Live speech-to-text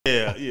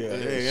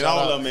And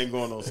all of them ain't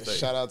going on stage.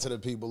 Shout out to the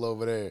people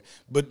over there.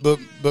 But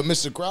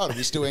Mr. Crowder,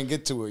 we still ain't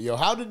get to it. Yo,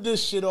 how did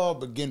this shit all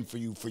begin for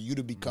you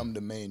to become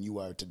the man you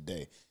are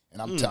today? And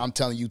I'm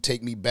telling you,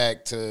 take me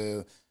back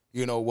to,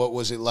 what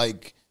was it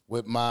like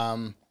with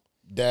mom,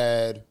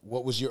 dad?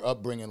 What was your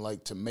upbringing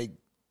like to make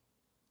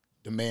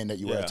the man that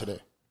you are today?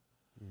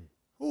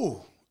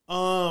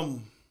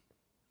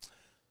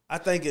 I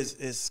think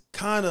it's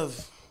kind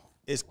of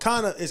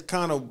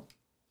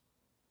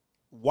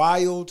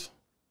wild.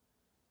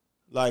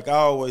 Like I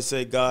always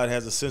say, God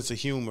has a sense of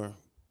humor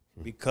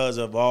because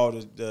of all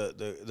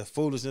the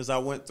foolishness I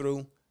went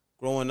through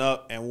growing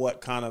up and what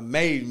kind of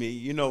made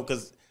me,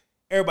 because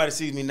everybody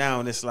sees me now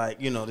and it's like,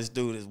 this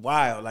dude is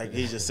wild. Like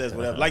he just says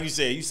whatever. Like you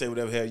say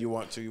whatever the hell you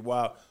want to. You're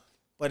wild.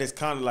 But it's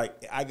kind of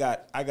like I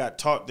got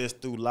taught this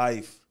through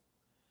life,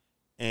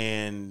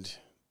 and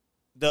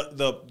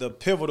the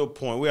pivotal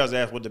point. We always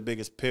ask what the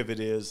biggest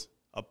pivot is.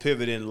 A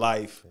pivot in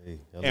life,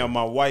 and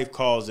my wife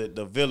calls it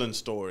the villain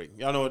story.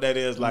 Y'all know what that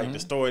is? Like the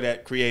story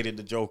that created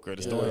the Joker,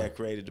 the story that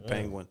created the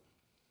Penguin,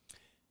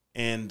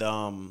 and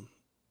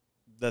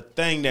the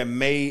thing that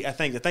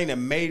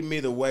made me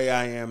the way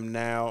I am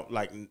now,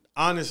 like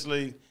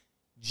honestly,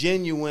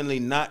 genuinely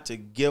not to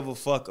give a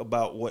fuck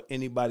about what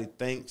anybody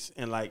thinks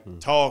and like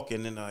talk,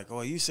 and then like,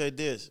 oh, you said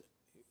this,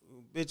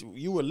 bitch,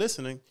 you were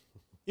listening.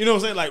 You know what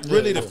I'm saying? Like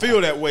really to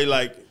feel that way,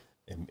 like.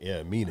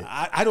 Yeah, mean it.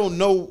 I don't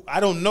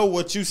know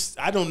what you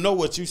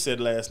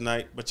said last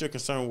night, but you're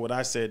concerned with what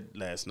I said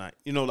last night.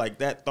 Like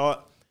that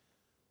thought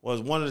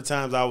was one of the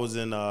times I was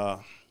in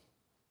was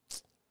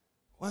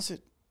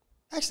it?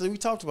 Actually, we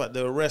talked about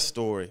the arrest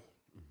story.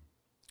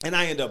 And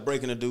I ended up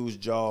breaking a dude's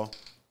jaw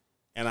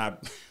and I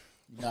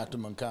knocked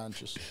him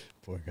unconscious.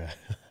 Poor guy.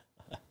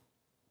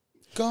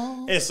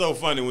 Gone. It's so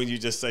funny when you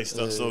just say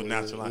stuff so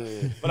natural.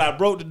 But I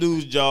broke the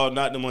dude's jaw,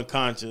 knocked him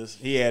unconscious.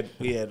 He had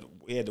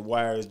to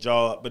wire his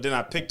jaw up, but then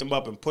I picked him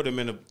up and put him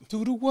in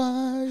to the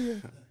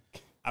wire.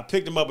 I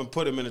picked him up and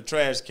put him in a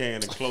trash can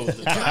and closed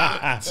it. Like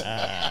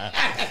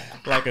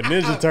a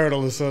Ninja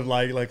Turtle or something,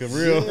 like a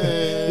real.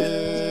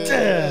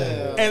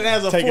 And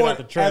as a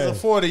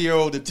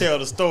 40-year-old to tell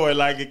the story,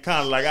 like it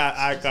kind of like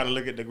I kind of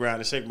look at the ground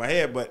and shake my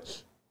head,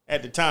 but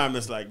at the time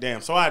it's like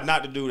damn. So I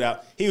knocked the dude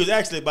out. He was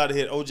actually about to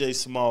hit O.J.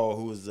 Small,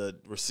 who was the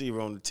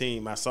receiver on the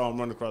team. I saw him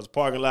run across the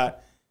parking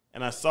lot.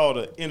 And I saw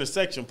the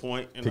intersection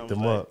point. And picked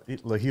him up.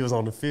 He was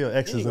on the field,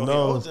 X's and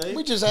O's.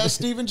 We just had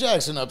Steven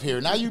Jackson up here.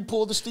 Now you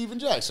pull the Steven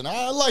Jackson.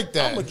 I like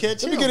that. I'm going to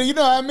catch him. Let me get it. You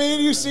know what I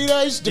mean? You see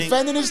that? He's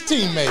defending his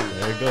teammate.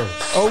 There you go.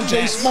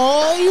 O.J.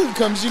 Small, he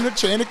comes in the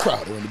chain of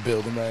Crowder in the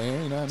building right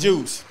here. You know what I mean?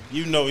 Juice.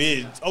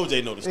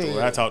 O.J. know the story.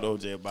 Yeah. I talked to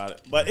O.J. about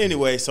it. But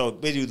anyway, so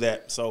they do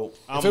that. So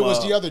if it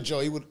was the other Joe,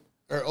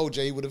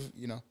 O.J. he would have,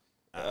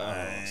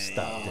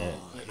 Stop that.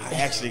 I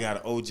actually got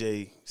an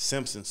O.J.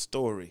 Simpson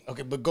story.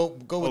 Okay, but go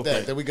with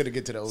that. Then we got to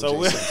get to the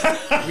O.J.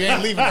 Simpson. We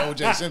ain't leaving the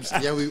O.J.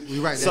 Simpson. Yeah, we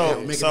write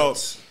that down.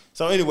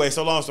 So anyway,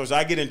 long story. So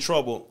I get in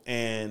trouble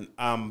and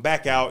I'm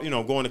back out,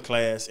 going to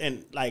class,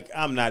 and like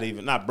I'm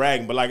not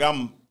bragging, but like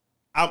I'm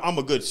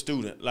a good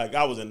student. Like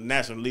I was in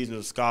National Legion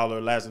of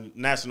Scholar,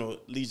 National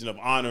Legion of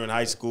Honor in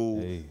high school.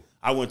 Hey.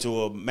 I went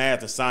to a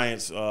math and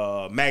science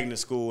magnet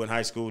school in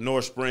high school,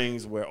 North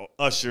Springs, where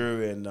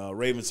Usher and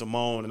Raven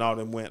Simone and all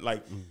them went.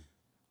 Like,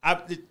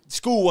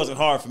 school wasn't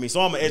hard for me,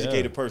 so I'm an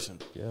educated person.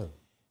 Yeah.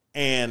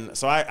 And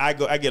so I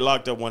get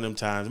locked up one of them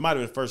times. It might have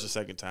been the first or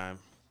second time.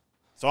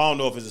 So I don't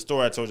know if it's a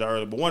story I told you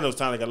earlier, but one of those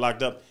times I got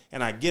locked up,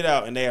 and I get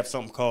out, and they have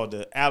something called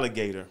the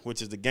Alligator,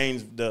 which is the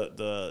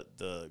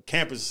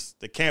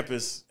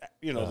campus,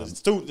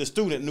 the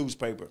student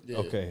newspaper. Yeah.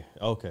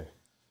 Okay.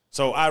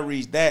 So I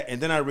read that,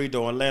 and then I read the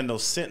Orlando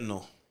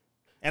Sentinel.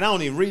 And I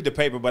don't even read the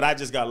paper, but I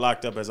just got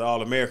locked up as an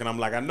All-American. I'm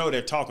like, I know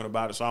they're talking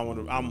about it, so I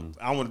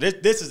want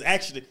to. This is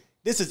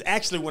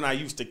actually when I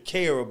used to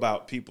care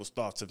about people's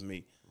thoughts of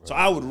me. Right. So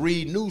I would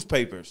read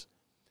newspapers.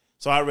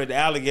 So I read the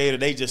Alligator.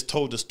 They just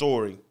told the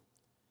story,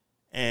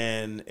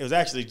 and it was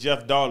actually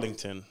Jeff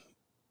Darlington,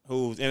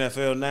 who's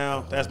NFL now.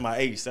 Uh-huh. That's my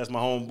ace. That's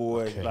my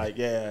homeboy. Okay. Like,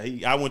 yeah,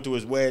 I went to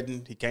his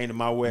wedding. He came to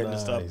my wedding and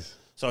stuff.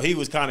 So he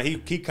was kind of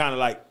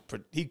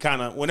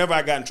whenever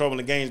I got in trouble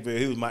in Gainesville,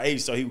 he was my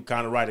ace, so he would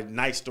kind of write a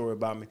nice story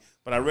about me.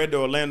 But I read the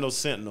Orlando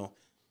Sentinel,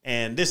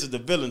 and this is the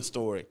villain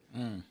story.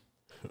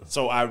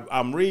 So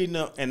I'm reading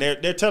them, and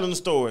they're telling the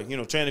story.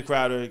 Channing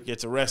Crowder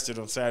gets arrested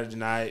on Saturday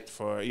night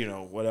for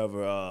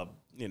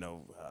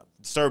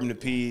disturbing the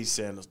peace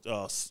and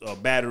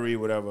battery,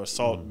 whatever,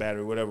 assault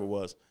battery, whatever it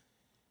was.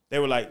 They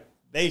were like,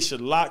 they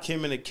should lock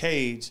him in a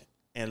cage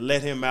and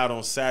let him out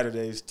on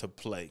Saturdays to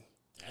play.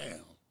 Damn.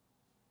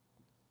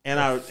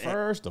 And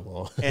first of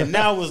all, and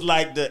that was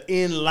like the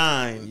in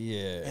line.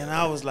 Yeah. And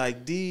I was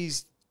like,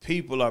 these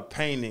people are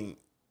painting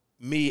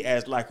me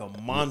as like a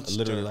monster.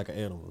 Literally like an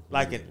animal.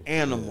 Like an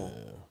animal.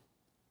 Yeah.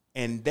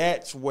 And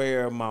that's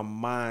where my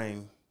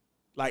mind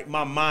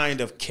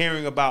of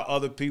caring about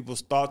other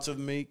people's thoughts of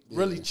me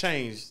really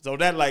changed. So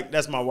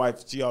that's my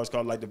wife. She always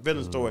called it like the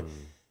villain story.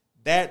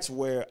 That's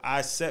where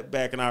I sat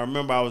back, and I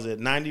remember I was at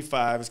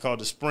 95. It's called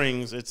the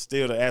Springs. It's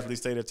still the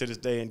athletes stay there to this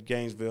day in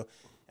Gainesville.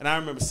 And I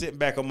remember sitting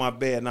back on my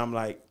bed, and I'm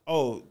like,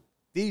 oh,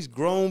 these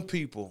grown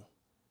people,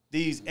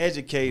 these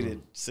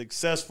educated,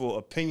 successful,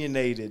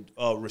 opinionated,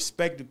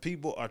 respected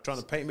people are trying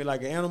to paint me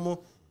like an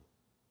animal.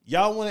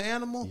 Y'all want an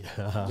animal?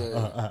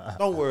 Yeah.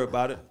 Don't worry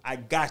about it. I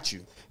got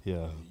you.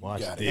 Yeah.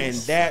 Watch got it. this.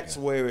 And that's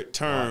where it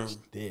turned. Watch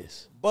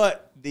this.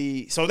 But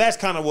so that's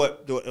kind of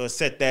what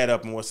set that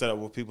up and what set up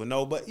what people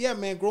know. But yeah,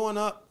 man, growing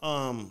up,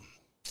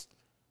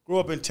 grew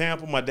up in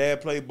Tampa. My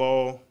dad played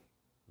ball.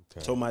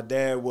 Okay. So my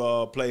dad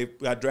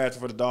got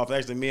drafted for the Dolphins.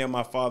 Actually, me and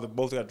my father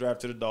both got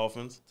drafted to the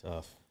Dolphins.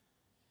 Tough.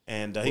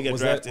 And he got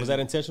drafted. Was that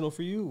intentional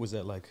for you? Was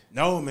that like?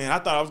 No, man. I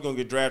thought I was gonna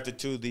get drafted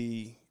to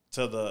the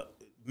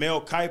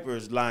Mel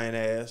Kiper's lying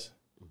ass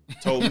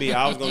told me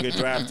I was going to get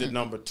drafted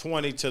number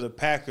 20 to the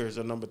Packers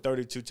or number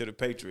 32 to the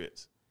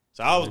Patriots.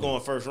 So I was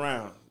going first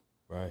round.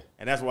 Right.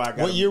 And that's why I got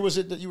What year was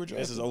it that you were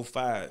drafted? This is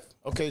 05.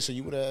 Okay, so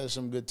you would have had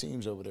some good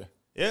teams over there.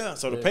 Yeah,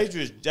 so the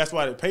Patriots, that's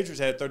why the Patriots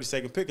had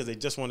 32nd pick because they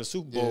just won the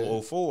Super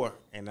Bowl 04.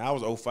 And I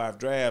was 05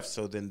 draft,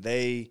 so then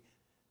they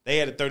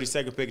had a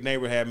 32nd pick. They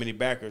would have many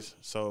backers.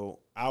 So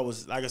I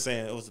was, like I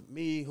said, it was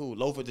me,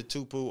 Lofa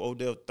Tupu,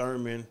 Odell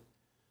Thurman,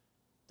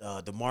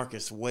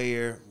 DeMarcus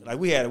Ware. Like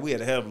we had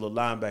a hell of a little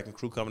linebacking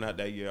crew coming out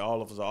that year.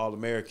 All of us are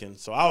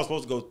All-Americans. So I was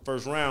supposed to go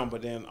first round,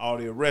 but then all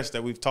the arrests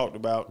that we've talked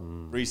about,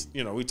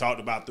 we talked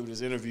about through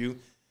this interview,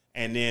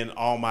 and then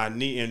all my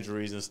knee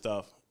injuries and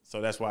stuff. So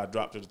that's why I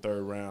dropped to the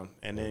third round,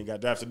 and then got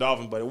drafted to the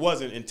Dolphins. But it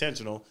wasn't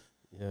intentional.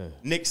 Yeah.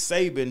 Nick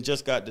Saban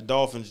just got the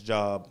Dolphins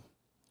job.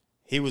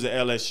 He was at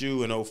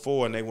LSU in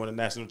 04, and they won a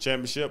national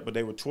championship, but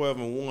they were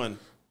 12-1.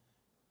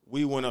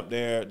 We went up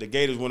there. The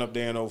Gators went up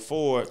there in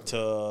 04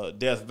 to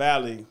Death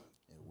Valley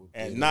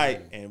at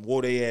night and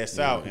wore their ass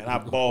out. And I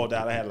balled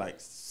out. I had like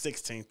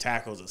 16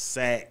 tackles, a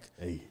sack.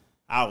 Hey.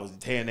 I was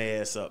tearing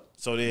their ass up.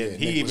 So then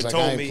he Nick even was like,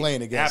 told "I ain't me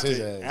playing against his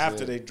ass."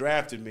 after they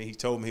drafted me, he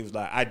told me, he was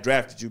like, I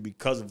drafted you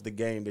because of the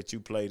game that you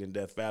played in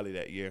Death Valley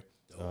that year.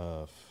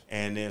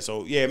 And then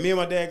so yeah, me and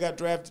my dad got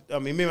drafted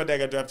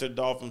to the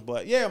Dolphins.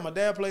 But yeah, my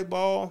dad played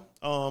ball.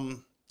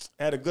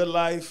 Had a good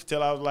life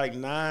till I was like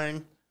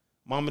 9.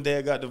 Mom and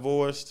dad got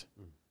divorced,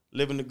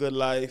 living a good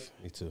life.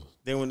 Me too.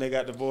 Then when they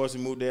got divorced,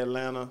 we moved to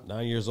Atlanta.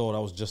 9 years old, I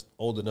was just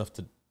old enough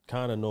to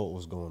kind of know what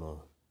was going on.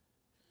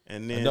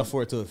 And then Enough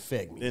for it to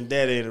affect me. Then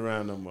dad ain't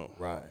around no more.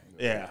 Right.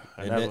 Yeah.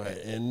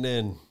 And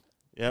then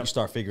you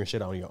start figuring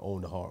shit out on your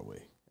own the hard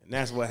way. And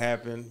that's what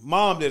happened.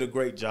 Mom did a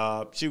great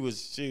job. She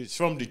was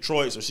from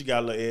Detroit, so she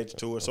got a little edge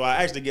to her. So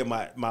I actually get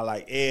my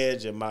like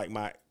edge and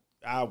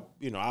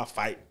I'll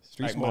fight.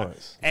 Street like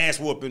smarts. My ass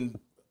whooping.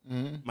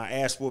 My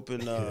ass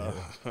whooping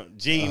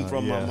gene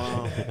from my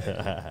mom.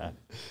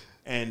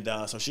 And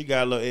so she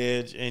got a little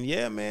edge. And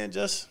yeah, man,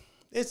 just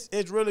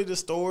it's really the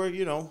story,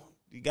 you know.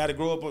 You got to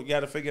grow up, you got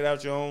to figure it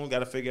out your own, got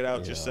to figure it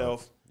out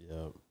yourself.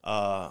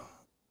 Yeah.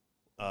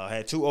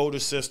 Had 2 older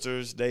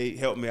sisters. They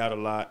helped me out a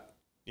lot.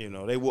 You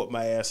know, they whooped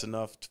my ass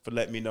enough to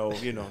let me know,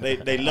 you know,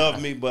 they love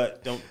me,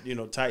 but don't,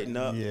 tighten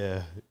up.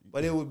 Yeah.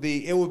 But it would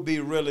be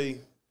really,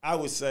 I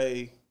would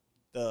say,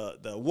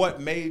 the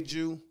what made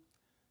you,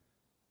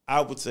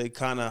 I would say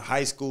kind of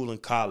high school and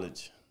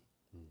college.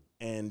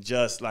 And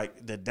just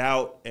like the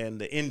doubt and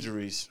the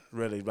injuries,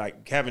 really,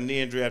 like having knee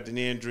injury after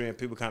knee injury and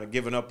people kind of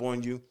giving up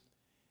on you.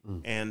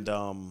 And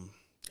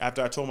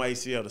after I tore my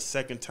ACL the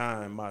second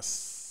time, my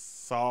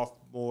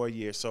sophomore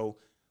year, so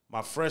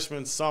my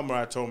freshman summer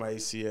I tore my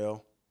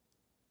ACL.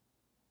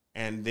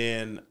 And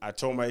then I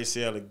tore my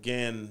ACL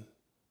again,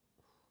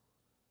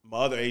 my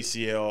other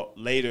ACL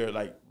later,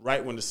 like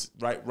right when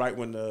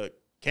the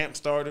camp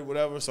started,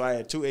 whatever. So I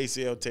had 2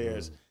 ACL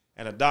tears,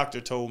 and a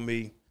doctor told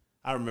me,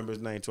 I remember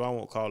his name too, I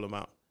won't call him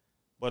out,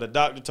 but a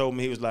doctor told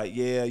me, he was like,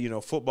 yeah,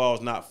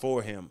 football's not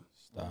for him.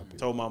 Stop it.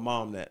 Told my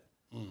mom that.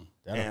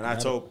 And I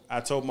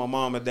told my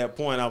mom at that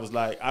point, I was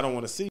like, I don't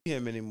want to see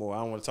him anymore. I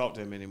don't want to talk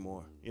to him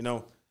anymore,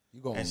 You're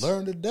going to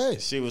learn today.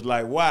 She was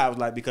like, why? I was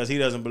like, because he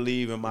doesn't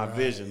believe in my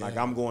vision. Yeah. Like,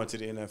 I'm going to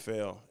the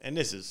NFL. And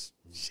this is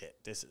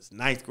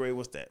 9th grade.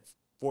 What's that?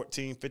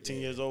 14, 15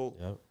 years old.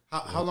 Yep.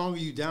 How long are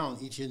you down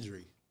each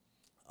injury?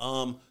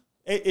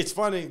 It's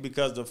funny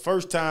because the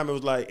first time it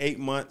was like 8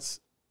 months.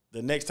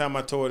 The next time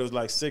I tore it was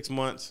like 6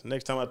 months.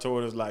 Next time I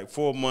tore it was like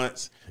 4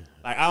 months.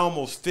 Like, I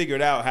almost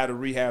figured out how to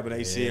rehab an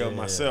ACL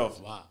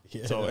myself. Wow.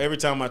 Yeah. So every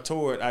time I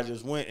tore it, I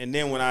just went. And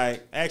then when I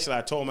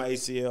tore my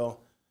ACL,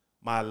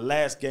 my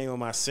last game of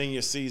my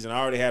senior season, I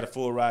already had a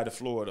full ride to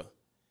Florida.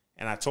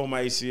 And I tore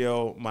my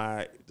ACL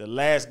the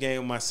last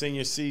game of my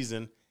senior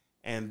season.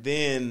 And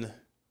then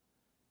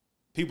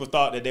people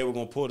thought that they were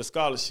going to pull the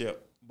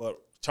scholarship. But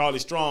Charlie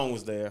Strong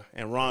was there,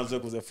 and Ron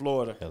Zook was at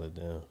Florida. Hell it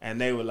down. And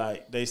they were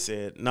like, they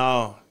said,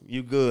 no,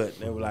 you good.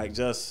 They were like,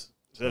 just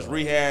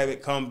rehab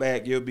it, come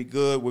back, you'll be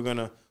good. We're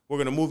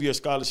gonna move your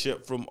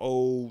scholarship from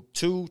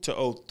 02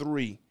 to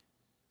 03.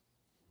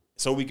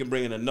 So we can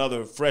bring in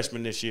another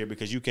freshman this year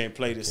because you can't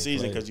play this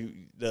season because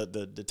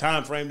the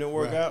time frame didn't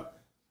work out.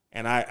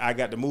 And I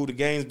got to move to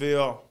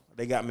Gainesville.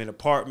 They got me an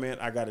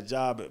apartment. I got a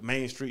job at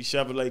Main Street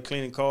Chevrolet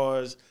cleaning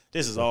cars. It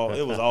was all,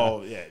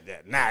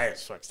 now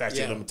it's like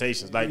statute of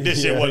limitations. Like,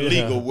 this shit wasn't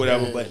legal,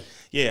 whatever. But,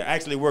 yeah, I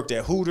actually worked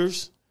at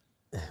Hooters.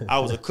 I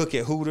was a cook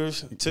at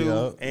Hooters too,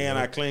 Yep, and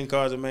I cleaned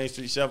cars at Main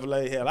Street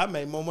Chevrolet. Hell, I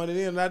made more money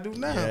then than I do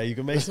now. Yeah, you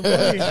can make some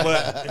money.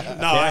 But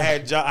no, I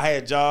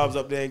had jobs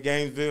up there in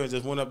Gainesville, and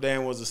just went up there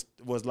and was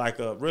like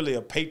really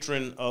a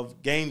patron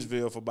of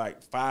Gainesville for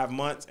like 5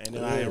 months, and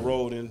then I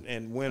enrolled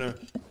in winter.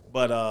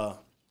 But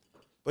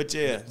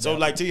yeah, so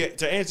like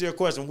to answer your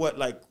question, what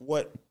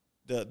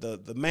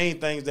the main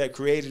things that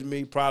created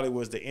me probably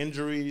was the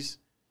injuries,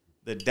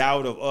 the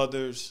doubt of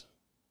others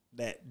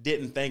that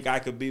didn't think I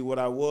could be what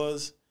I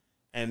was.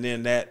 And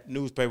then that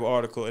newspaper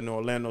article in the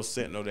Orlando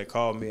Sentinel that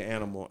called me an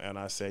animal, and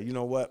I said, you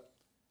know what?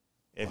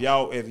 If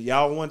y'all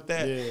want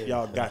that,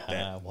 y'all got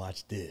that.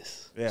 Watch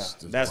this. Yeah,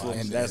 that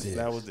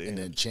was the And end.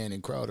 then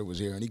Channing Crowder was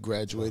here, and he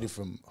graduated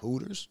from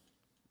Hooters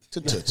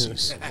to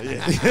Tootsie's.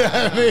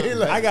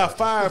 I got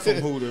fired from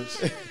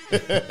Hooters.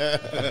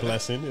 A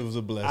blessing. It was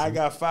a blessing. I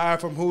got fired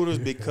from Hooters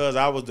because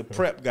I was the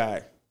prep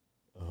guy.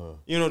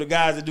 You know the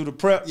guys that do the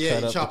prep?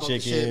 Yeah, Cut chop up up the the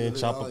chicken, chicken.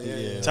 chop up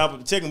the Chop up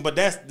the chicken, but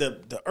that's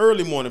the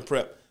early morning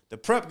prep. The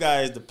prep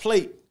guy is the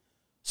plate.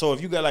 So if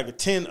you got like a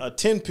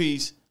 10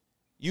 piece,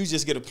 you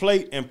just get a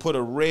plate and put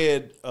a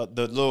red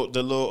the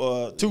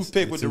little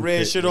toothpick with the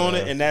red toothpick, shit on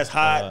it, and that's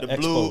hot.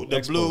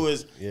 Expo. Blue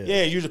is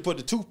you just put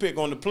the toothpick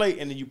on the plate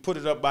and then you put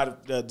it up by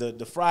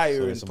the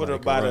fryer and put it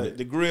up by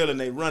the grill and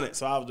they run it.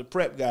 So I was the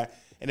prep guy,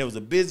 and it was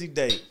a busy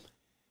day,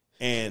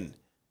 and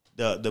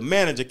the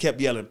manager kept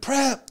yelling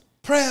prep,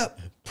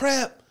 prep,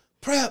 prep,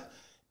 prep,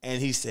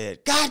 and he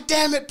said, "God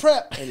damn it,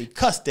 prep!" and he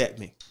cussed at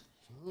me.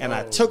 And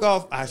I took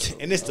off.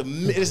 And this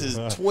is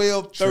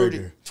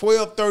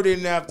 12:30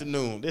 in the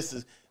afternoon. This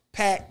is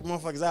packed,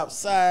 motherfuckers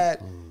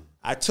outside.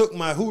 I took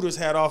my Hooters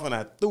hat off and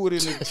I threw it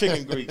in the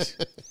chicken grease,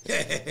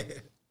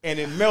 and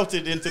it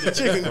melted into the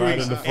chicken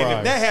grease. in the And fryer.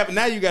 if that happened,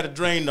 now you got to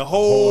drain the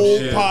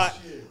whole pot.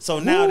 So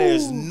now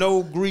there's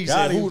no grease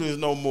at Hooters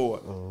no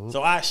more.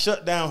 So I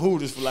shut down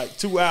Hooters for like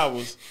 2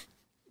 hours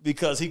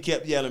because he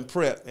kept yelling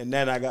prep. And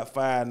then I got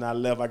fired and I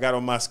left. I got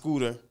on my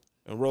scooter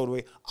and rode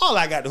away. All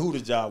I got the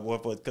Hooters job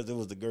was because it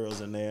was the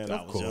girls in there and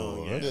I was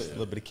young. A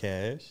little bit of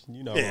cash.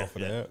 You know, Yeah, for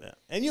that. yeah.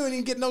 And you ain't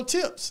even get no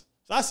tips.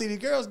 So I see these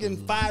girls getting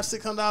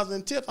 $500-$600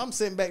 in tips. I'm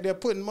sitting back there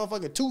putting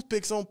motherfucking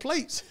toothpicks on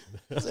plates.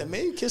 I said,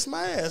 man, you kiss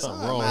my ass.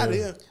 I'm out of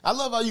here. I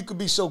love how you could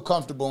be so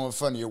comfortable in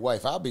front of your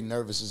wife. I'll be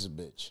nervous as a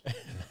bitch.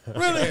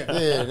 Really?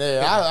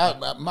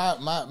 Yeah.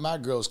 My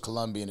girl's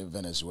Colombian and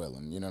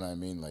Venezuelan. You know what I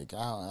mean? Like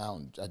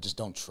I just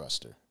don't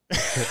trust her.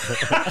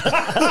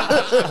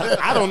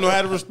 I don't know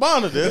how to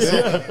respond to this.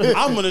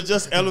 I'm gonna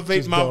just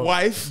elevate my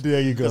wife. There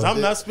you go. Because I'm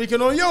not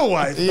speaking on your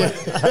wife.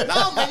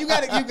 No, man, you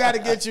gotta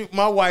get you.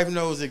 My wife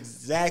knows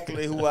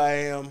exactly who I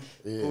am,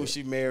 who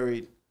she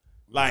married.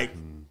 Like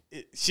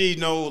she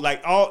knows.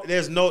 Like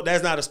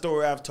that's not a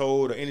story I've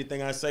told or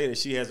anything I say that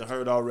she hasn't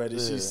heard already.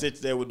 She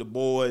sits there with the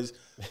boys.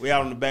 We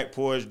out on the back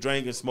porch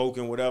drinking,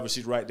 smoking, whatever.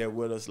 She's right there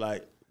with us.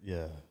 Like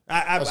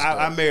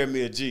I married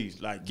me a G.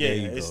 Like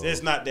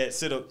it's not that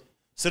sit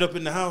up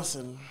in the house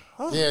and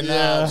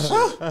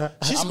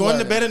she's going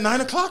to bed at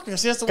 9 o'clock and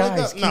she has to wake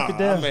up. No,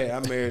 I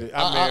married it.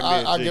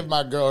 I give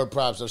my girl her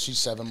props. So she's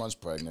 7 months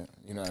pregnant.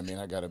 You know what I mean?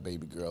 I got a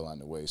baby girl on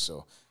the way,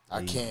 so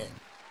I can't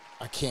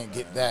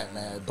get that,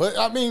 man. But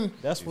I mean,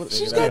 That's what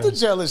she's got the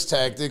jealous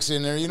tactics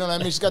in there. You know what I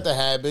mean? She's got the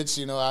habits.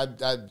 You know,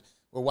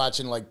 we're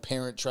watching like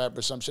Parent Trap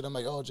or some shit. I'm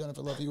like, oh,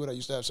 Jennifer Love Hewitt, I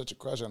used to have such a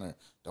crush on her.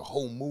 The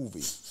whole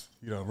movie.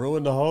 You know,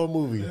 ruined the whole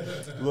movie.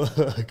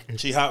 Look.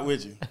 She hot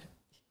with you.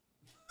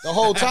 The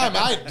whole time,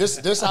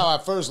 this how I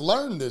first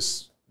learned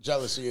this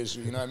jealousy issue.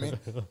 You know what I mean?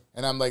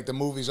 And I'm like, the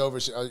movie's over.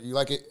 You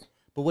like it?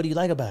 But what do you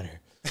like about her?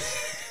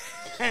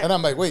 And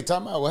I'm like, wait,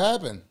 time out. What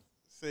happened?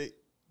 See,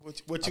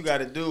 what you got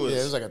to do is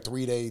Yeah, it was like a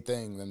 3-day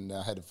thing. Then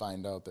I had to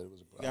find out that it was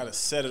a you problem. got to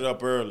set it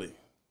up early.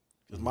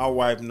 Because my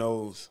wife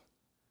knows.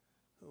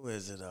 Who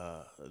is it?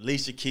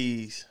 Alicia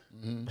Keys.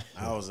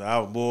 I was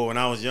boy when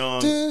I was young.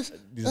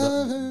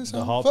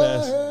 The hall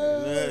pass.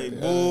 Hey,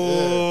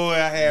 boy,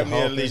 I had me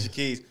Alicia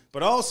Keys.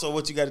 But also,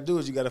 what you got to do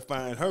is you got to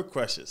find her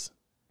crushes,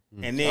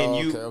 and then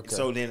okay.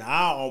 So then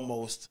I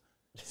almost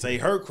say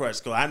her crush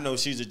because I know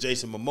she's a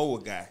Jason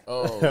Momoa guy.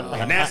 Oh,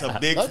 and that's a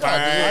big fine.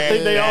 I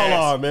think they all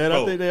are, man.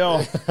 I think they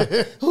all.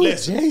 Who's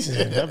Listen,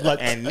 Jason? I'm like,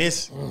 and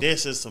this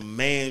is some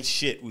man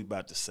shit we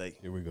about to say.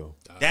 here we go.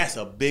 That's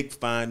a big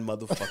fine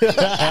motherfucker.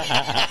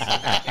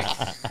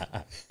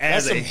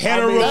 As a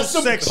that's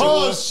some heterosexual,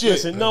 pause shit.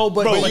 Listen, no,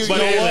 but but you know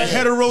as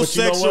what? a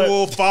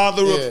heterosexual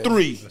father of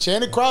 3.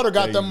 Channing Crowder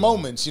got the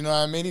moments. You know what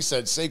I mean? He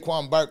said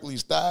Saquon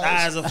Barkley's thighs.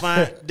 Eyes are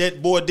fine.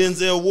 That boy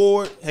Denzel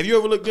Ward. Have you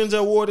ever looked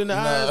Denzel Ward in the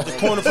eyes? The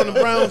corner from the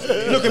Browns.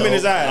 Look him in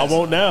his eyes. I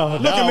won't now.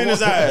 Look him in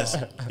his eyes.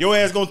 Your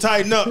ass gonna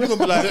tighten up. You gonna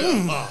be like,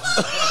 hey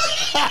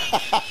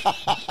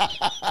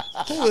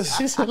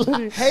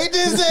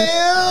Denzel,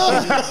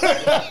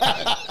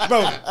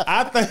 bro.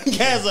 I think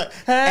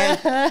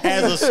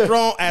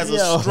as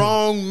a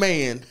strong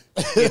man,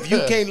 if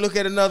you can't look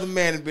at another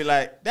man and be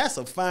like, that's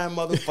a fine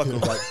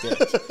motherfucker right there.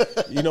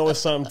 You know, it's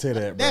something to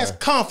that, bro. That's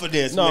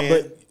confidence, No, man.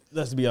 but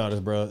let's be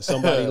honest, bro.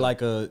 Somebody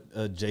like a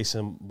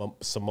Jason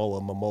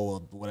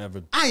Momoa,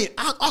 whatever. I ain't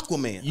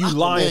Aquaman. You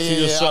lying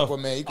to yourself.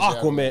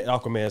 Aquaman.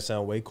 Aquaman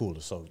sound way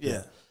cooler. So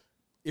Yeah.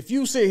 if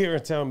you sit here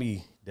and tell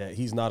me that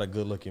he's not a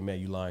good looking man,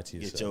 you lying to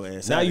yourself. Get your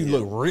ass now out of you here.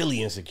 look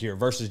really insecure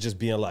versus just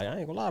being like, I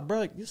ain't gonna lie,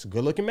 bro, you're a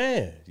good looking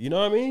man. You know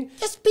what I mean?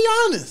 Let's be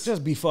honest.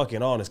 Just be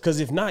fucking honest. Because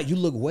if not, you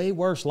look way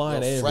worse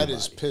lying to Fred everybody.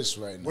 is pissed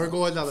right now. We're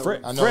going down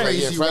Fred- the I know, right? Yeah,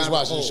 crazy Fred's rabbit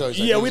watching the hole. show. He's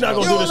like, Yeah, we're not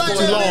gonna do You this don't for like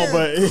too that,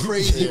 long, but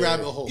Crazy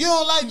rabbit hole. You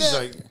don't like that?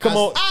 like, come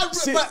on.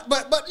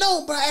 But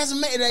no, bro. As a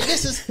man, like,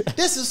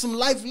 this is some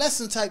life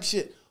lesson type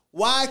shit.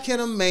 Why can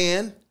a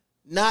man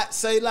not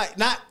say like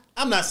not?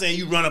 I'm not saying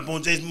you run up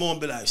on Jason Moore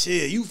and be like,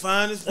 shit, you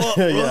fine as fuck,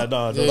 bro. Yeah,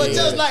 no. But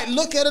just like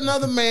look at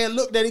another man,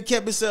 look that he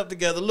kept himself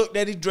together, look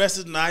that he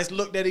dresses nice,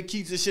 look that he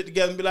keeps his shit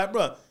together, and be like,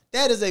 bro,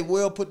 that is a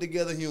well put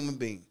together human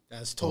being.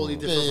 That's totally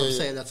different from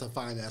saying that's a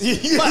fine ass. I'm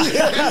just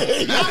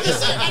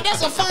saying, like,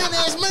 that's a fine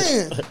ass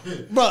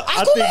man, bro.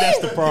 I think that's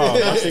the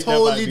problem. I think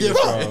totally that might be the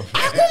different. problem.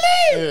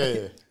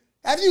 Aquaman. Yeah.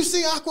 Have you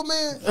seen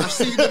Aquaman? I've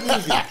seen the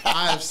movie.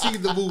 I have seen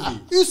the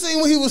movie. You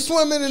seen when he was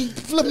swimming and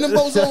flipping the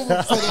boats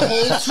over? For the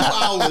whole 2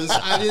 hours,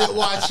 I didn't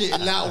watch it.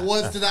 And not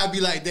once did I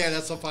be like, damn,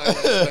 that's a fine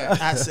ass man.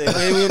 I said,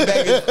 when he went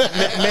back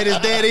and met his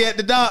daddy at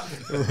the dock.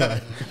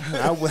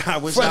 I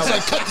wish Fred's I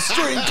like,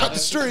 cut the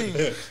string.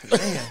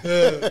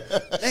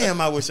 was.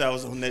 Damn, I wish I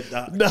was on that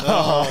dock.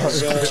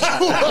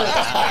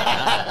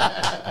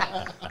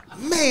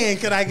 Man,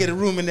 could I get a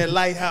room in that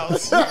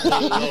lighthouse?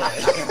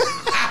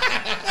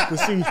 But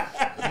see,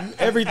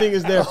 everything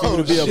is there for you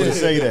to be able to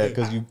say that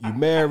because you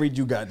married,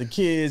 you got the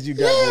kids, you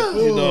got the,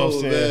 you know what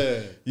I'm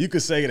saying? Man. You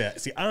could say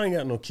that. See, I ain't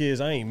got no kids,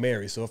 I ain't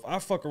married. So if I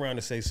fuck around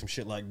and say some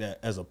shit like that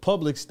as a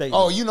public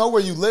statement, Oh, you know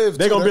where you live.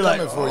 They're too. gonna be like,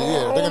 coming for you. "Oh, Yeah,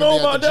 I they're don't gonna know be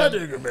at about the that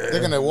gym. nigga, man."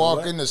 They're gonna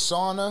walk in the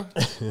sauna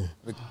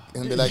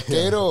and be like,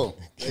 Kato.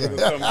 Come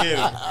get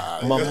him.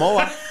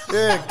 Momoa.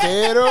 Yeah,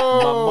 Kato.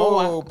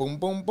 Momoa. Boom,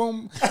 boom,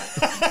 boom.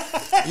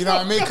 You know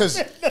what I mean? Because,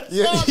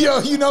 you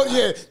know,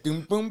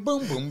 boom, boom,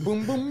 boom, boom,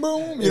 boom, boom,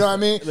 boom. You know what I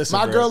mean? Listen,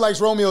 My bro. girl likes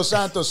Romeo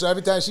Santos, so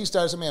every time she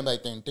starts with me, I'm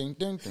like, ding, ding,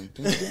 ding, ding,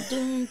 ding,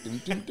 ding,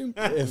 ding, ding, ding,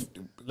 If,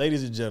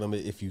 ladies and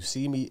gentlemen, if you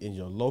see me in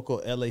your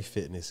local LA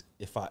Fitness,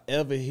 if I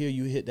ever hear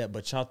you hit that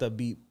bachata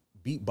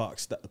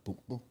beatbox, boom,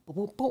 boom, boom,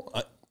 boom, boom,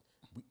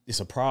 it's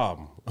a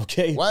problem,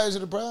 okay? Why is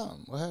it a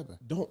problem? What happened?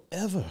 Don't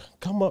ever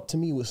come up to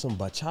me with some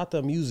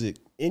bachata music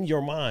in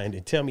your mind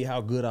and tell me how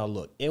good I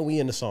look. And we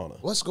in the sauna.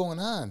 What's going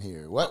on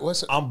here?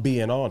 What's I'm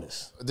being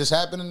honest. this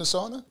happened in the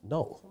sauna?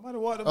 No. Somebody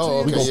walked up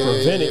Oh, to We you. gonna yeah,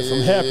 prevent it from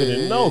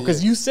happening. No,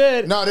 because you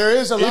said No, there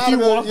is a lot if you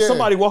of walk, yeah.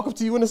 somebody walk up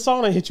to you in the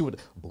sauna and hit you with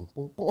boom,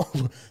 boom,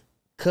 boom.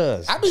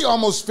 Cause I be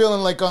almost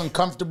feeling like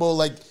uncomfortable.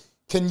 Like,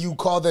 can you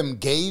call them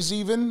gays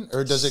even,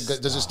 or does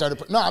it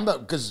start? No, I'm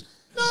not because.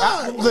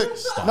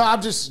 I'm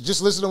just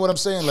listen to what I'm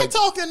saying. Like,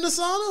 Talk in the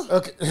sauna.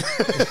 okay,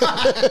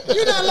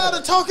 You're not allowed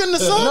to talk in the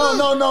sauna.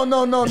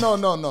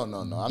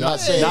 no. I'm not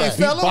saying not that.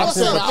 fella, I'm what's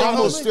saying up, I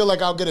almost homie? feel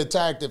like I'll get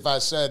attacked if I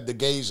said the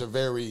gays are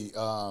very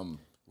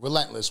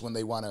relentless when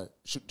they want to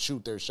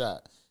shoot their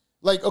shot.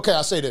 Like, okay,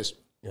 I'll say this: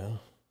 yeah.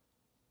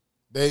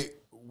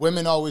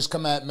 women always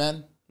come at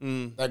men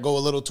that go a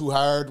little too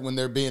hard when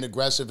they're being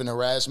aggressive and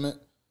harassment.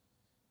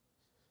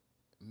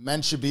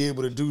 Men should be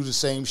able to do the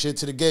same shit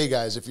to the gay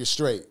guys if you're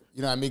straight.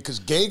 You know what I mean? Because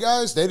gay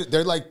guys,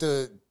 they're like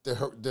the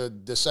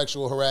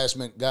sexual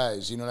harassment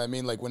guys. You know what I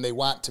mean? Like when they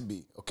want to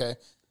be. Okay,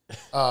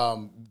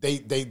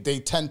 they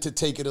tend to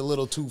take it a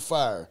little too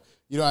far.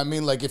 You know what I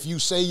mean? Like if you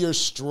say you're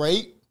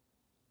straight,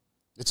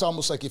 it's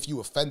almost like if you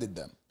offended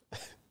them.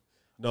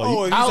 No,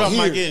 Oh, you out talking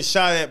here- about getting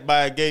shot at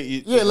by a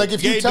gay? Yeah, like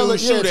if gay you tell dude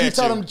them, shoot if you at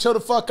tell them to chill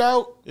the fuck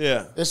out,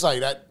 yeah. it's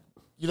like that.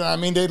 You know what I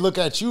mean? They look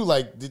at you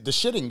like the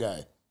shitting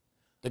guy.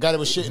 The guy that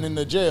was shitting in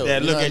the jail.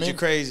 That you know look what I at you mean?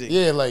 crazy.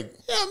 Yeah, like,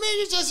 Yeah,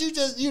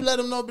 man, you let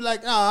them know, be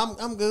like, oh,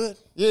 I'm good.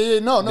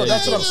 no,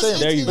 that's what I'm just- saying.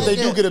 there you But go. they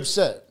do get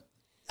upset.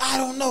 I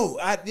don't know.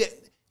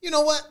 You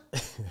know what?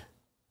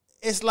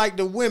 It's like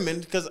the women,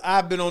 because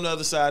I've been on the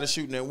other side of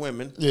shooting at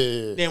women.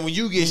 Yeah. Then when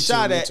you get Me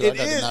shot too, me at, too. I got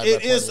the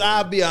it 9x20. is.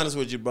 I'll be honest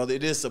with you, brother.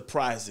 It is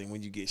surprising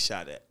when you get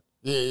shot at.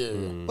 Yeah.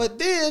 But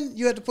then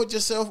you have to put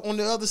yourself on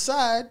the other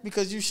side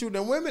because you shoot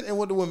at women, and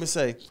what do women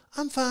say?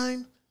 I'm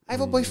fine. I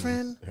have a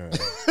boyfriend.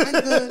 I'm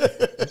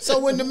good. So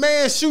when the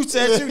man shoots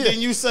at you, then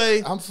you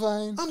say, I'm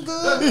fine. I'm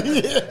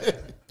good.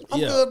 I'm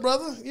Yeah. good,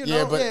 brother. You know,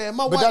 Yeah, but-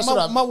 my but wife, that's what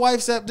I'm- my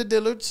wife's at the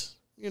Dillards.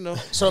 You know,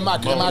 So am I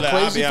I'll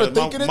crazy be for honest,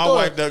 thinking it? my though?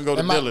 wife doesn't go to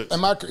Am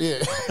I- Dillard's.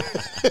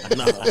 Yeah.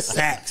 no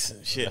sacks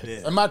and shit.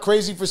 There. Am I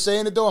crazy for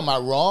saying it though? Am I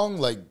wrong?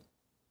 Like,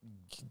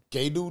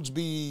 gay dudes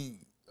be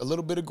a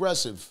little bit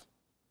aggressive,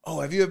 Oh,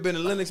 have you ever been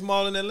to Lenox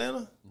Mall in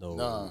Atlanta? no,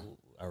 Nah.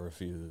 I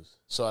refuse.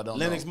 so I don't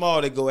Lenox know.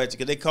 Mall, they go at you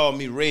because they call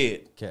me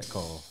Red. Cat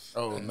call.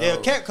 Oh no.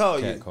 They'll cat call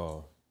you. Cat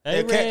call.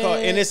 They'll cat call,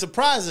 and it's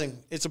surprising.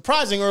 It's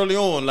surprising early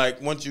on.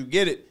 Like once you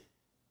get it,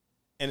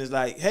 and it's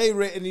like, "Hey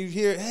Red," and you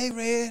hear, "Hey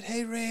Red,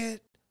 hey Red,"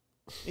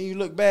 and you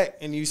look back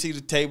and you see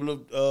the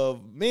table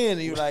of men,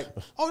 and you're like,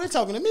 "Oh, they're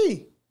talking to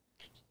me."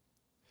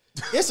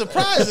 It's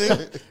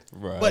surprising.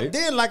 Right. But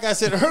then, like I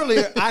said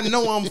earlier, I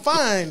know I'm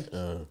fine.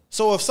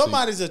 So if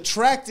somebody's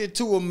attracted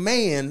to a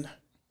man,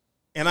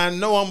 and I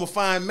know I'm a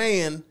fine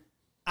man,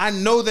 I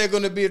know they're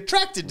going to be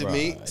attracted to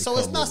me. Right. So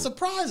it's not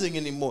surprising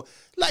anymore.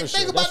 Like, think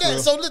sure. about That's that. real.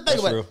 So let's think That's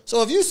about real. it.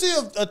 So if you see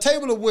a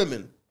table of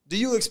women, do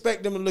you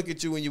expect them to look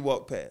at you when you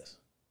walk past?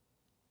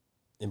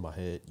 In my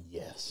head,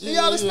 yes. Do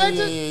y'all expect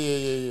it?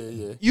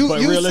 Yeah. You But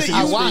see realistically,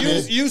 I watch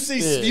it. you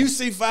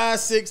see 5,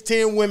 6,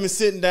 10 women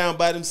sitting down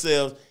by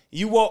themselves.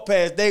 You walk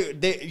past,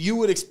 you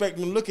would expect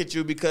them to look at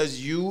you because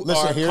you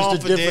Listen, are here's the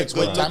confident, difference.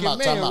 Wait, good-looking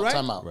man, right?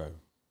 time out. Right.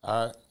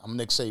 All right, I'm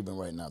Nick Saban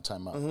right now.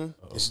 Time out.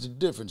 This is the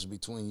difference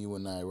between you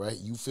and I, right?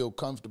 You feel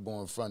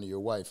comfortable in front of your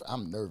wife.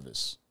 I'm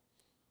nervous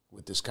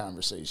with this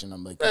conversation.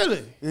 I'm like,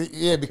 Really?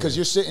 Yeah, because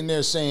you're sitting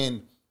there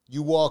saying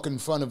you walk in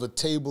front of a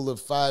table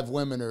of 5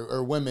 women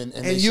or women,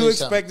 and they you say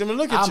expect something. them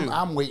to look at you.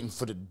 I'm waiting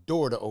for the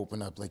door to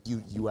open up. Like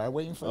you are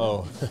waiting for.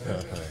 Oh.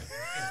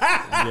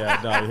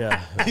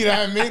 Yeah. You know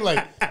what I mean?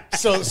 Like,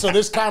 so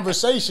this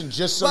conversation,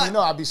 just so But- you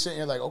know, I'll be sitting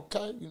here like,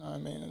 okay, you know what I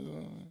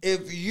mean?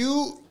 If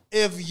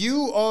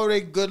you are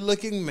a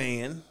good-looking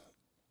man,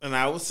 and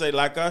I would say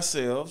like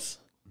ourselves,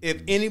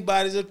 if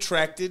anybody's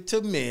attracted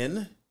to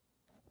men,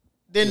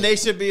 then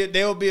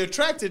they'll be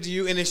attracted to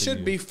you, and it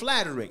should be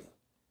flattering.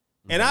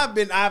 And I've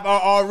been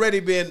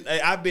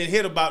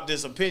hit about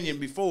this opinion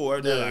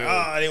before. They're like,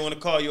 I didn't want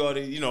to call you all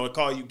the,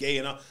 call you gay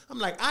and all. I'm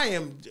like, I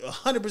am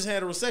 100%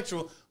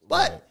 heterosexual,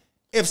 but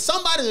if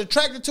somebody's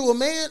attracted to a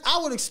man, I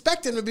would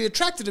expect him to be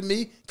attracted to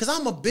me because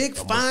I'm a big,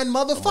 fine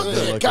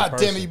motherfucker. Like God a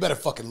damn it, person. you better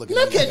fucking look at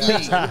Look me. at me.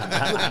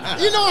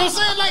 You know what I'm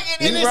saying? Like,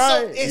 and You it's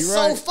right, it's you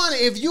so right. funny.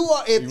 If you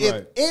are,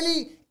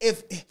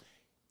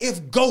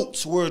 if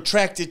goats were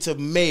attracted to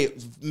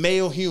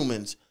male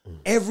humans,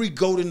 every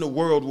goat in the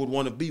world would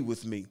want to be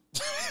with me.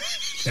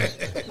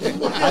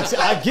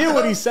 I get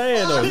what he's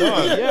saying though.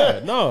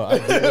 No, I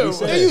get what he's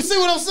Do saying. you see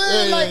what I'm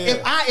saying? Yeah, Like yeah.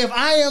 if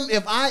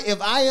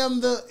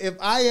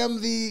I am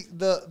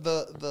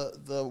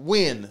the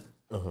win,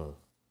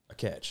 A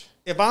catch.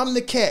 if I'm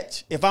the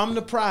catch, if I'm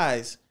the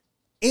prize,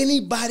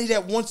 anybody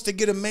that wants to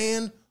get a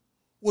man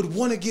would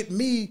want to get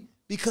me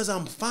because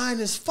I'm fine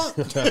as fuck.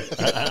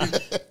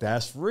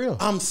 That's real.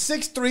 I'm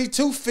 6'3",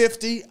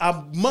 250.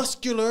 I'm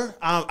muscular.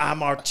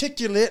 I'm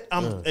articulate.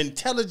 I'm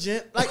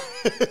intelligent. Like,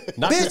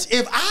 Not bitch,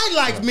 if I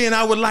like men,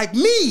 I would like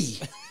me.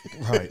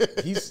 Right.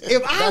 He's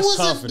If I that's was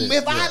confident.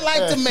 if I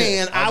liked a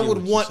man, I get would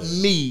what you're want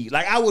saying. me.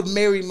 Like, I would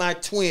marry my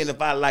twin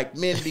if I liked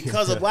men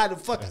because of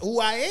who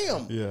I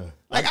am. Yeah.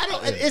 Like, I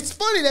don't. It's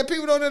funny that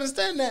people don't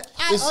understand that.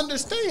 I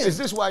understand. Is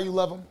this why you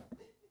love him?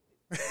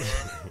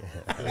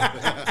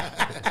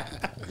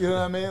 You know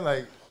what I mean?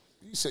 Like,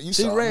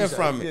 She ran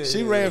from me.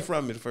 She ran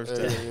from me the first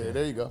time. Yeah,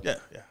 there you go. Yeah.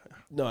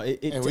 No,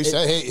 And we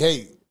said,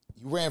 hey,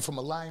 you ran from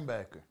a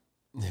linebacker.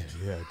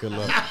 yeah, good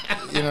luck.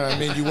 You know what I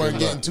mean? You weren't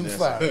getting too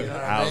far. You know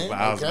what I mean?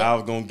 I Okay.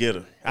 was gonna get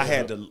her. I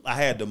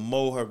had to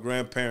mow her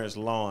grandparents'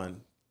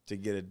 lawn to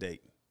get a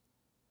date.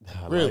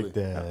 I Really? like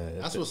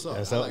that. That's what's up.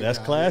 That's, I like that's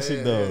that. classic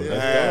Yeah, though. yeah,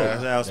 That's Yeah,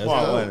 dope. that was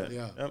smart, dope. wasn't it?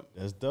 Yeah. Yep.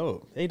 That's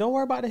dope. Hey, don't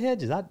worry about the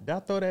hedges. I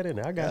throw that in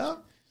there. I got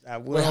you. I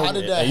will. Wait, how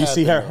did that And you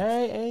see her, happen,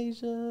 hey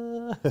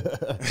Asia.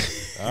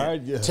 All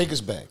right, yeah. Take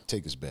us back.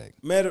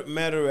 Met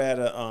her at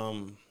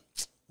a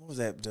what was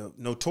that? The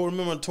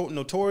remember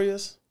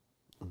Notorious?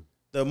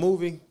 The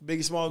movie,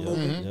 Biggie Smalls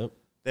movie. Yep.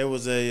 There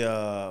was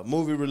a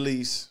movie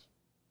release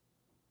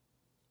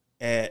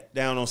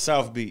down on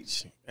South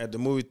Beach at the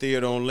movie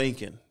theater on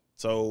Lincoln.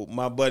 So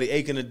my buddy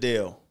Aiken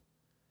Adele,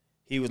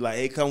 he was like,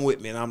 "Hey, come with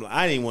me," and I'm like,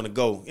 I didn't want to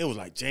go. It was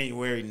like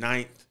January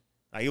 9th.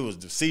 Like, it was,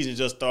 the season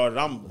just started.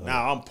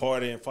 Now I'm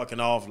partying, fucking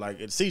off. Like,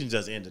 the season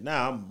just ended.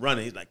 Now I'm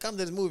running. He's like, come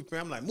to this movie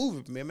premiere. I'm like,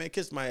 movie premiere, man,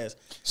 kiss my ass.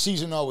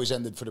 Season always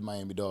ended for the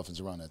Miami Dolphins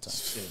around that time.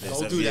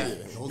 Don't do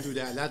that. Don't do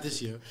that. Not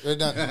this year.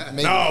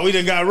 Maybe. No, we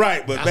done got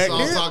right, but That's back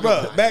what I'm then, talking bro,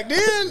 about. back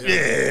then,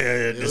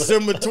 yeah,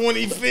 December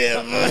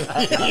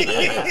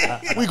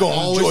 25th. We gonna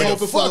Always enjoy the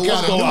hoping for fuck the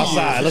out of one New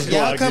outside. Year's. Let's go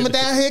Y'all out coming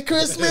again. down here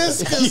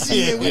Christmas? Because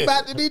we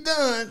about to be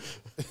done.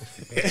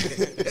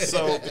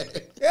 So,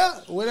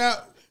 yeah, went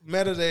out,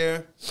 met her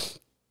there.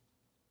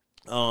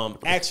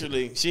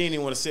 Actually, she didn't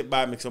even want to sit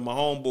by me. So my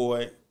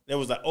homeboy, there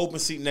was an open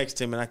seat next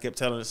to him, and I kept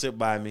telling her to sit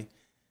by me.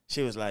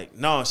 She was like,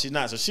 no, she's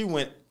not. So she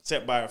went,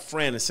 sat by her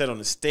friend, and sat on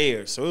the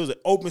stairs. So it was an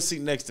open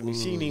seat next to me.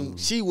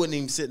 She wouldn't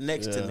even sit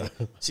next to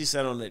me. She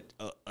sat on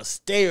a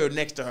stair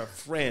next to her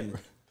friend,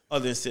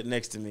 other than sit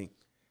next to me.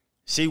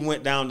 She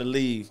went down to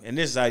leave, and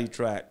this is how you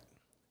try it.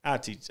 I'll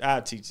teach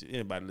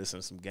anybody listen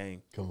to some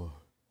game. Come on.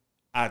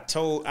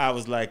 I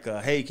was like,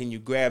 hey, can you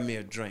grab me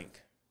a drink?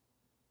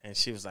 And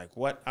she was like,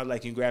 what? I was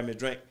like, can you grab me a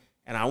drink?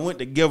 And I went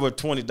to give her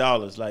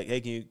 $20. Like, hey,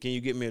 can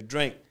you get me a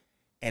drink?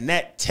 And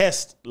that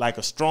tests like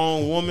a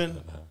strong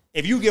woman.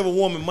 If you give a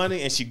woman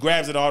money and she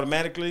grabs it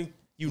automatically,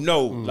 you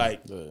know,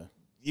 like,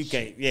 you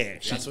can't, yeah.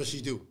 That's what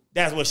she do.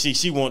 That's what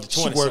she wanted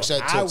the 20. She works so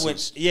at I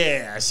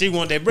Tootsie's. she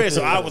wanted that bread.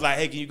 So I was like,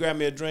 hey, can you grab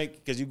me a drink?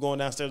 Because you going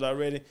downstairs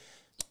already?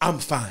 I'm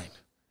fine.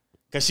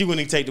 Because she wouldn't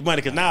even take the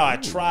money. Because now I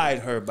tried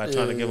her by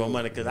trying to give her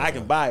money. Because I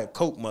can buy a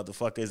Coke,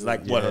 motherfucker. It's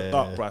like what her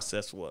thought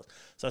process was.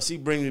 So she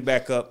brings me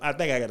back up. I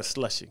think I got a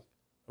slushie,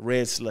 a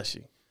red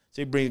slushie.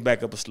 She brings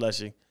back up a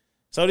slushie.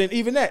 So then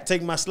even that,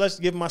 taking my slush,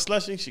 giving my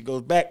slushing, she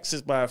goes back,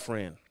 sits by a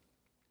friend.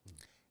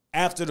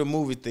 After the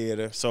movie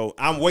theater, so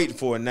I'm waiting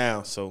for it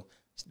now. So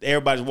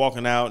everybody's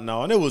walking out and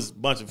all, and it was a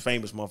bunch of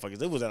famous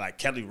motherfuckers. It was like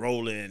Kelly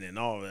Rowland and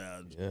all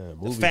that. Yeah,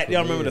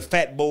 Y'all remember the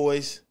Fat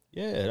Boys?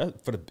 Yeah,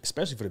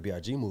 especially for the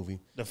B.I.G. movie.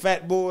 The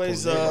Fat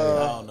Boys. I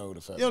don't know who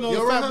the Fat You don't know You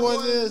who the Fat remember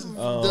Boys is?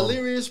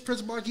 Delirious,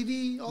 Prince Marky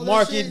D, all that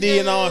Marky shit? D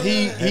and all.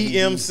 He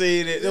Yeah.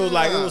 emceed it. It was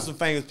like it was some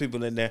famous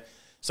people in there.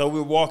 So we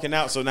were walking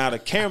out. So now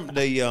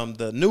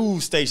the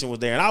news station was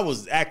there, and I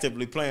was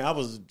actively playing. I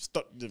was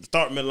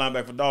starting middle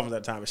linebacker for Dolphins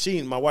at that time,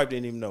 and my wife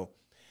didn't even know.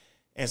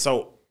 And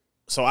so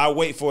I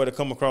wait for her to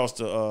come across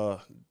to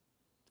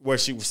where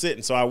she was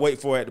sitting. So I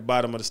wait for her at the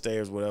bottom of the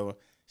stairs, whatever.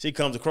 She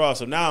comes across.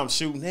 So now I'm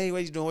shooting. Hey,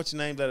 what you doing? What's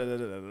your name?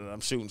 I'm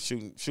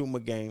shooting my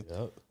game.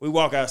 Yep. We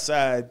walk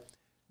outside.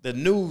 The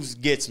news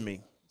gets me.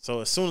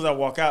 So as soon as I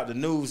walk out, the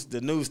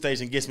news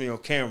station gets me on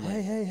camera.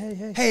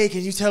 Hey. Hey,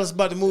 can you tell us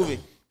about the movie?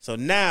 So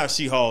now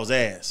she hauls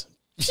ass.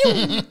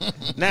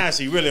 Now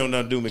she really don't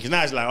know to do me. Because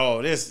now she's like,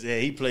 oh,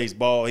 he plays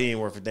ball. He ain't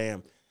worth a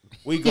damn.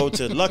 We go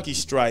to Lucky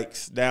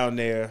Strikes down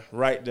there,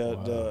 right?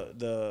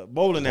 The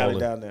bowling alley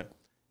down there.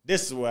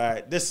 This is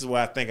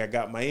where I think I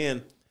got my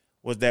in,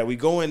 was that we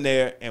go in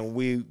there and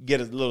we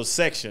get a little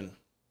section.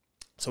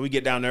 So we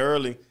get down there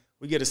early.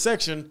 We get a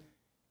section,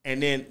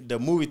 and then the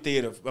movie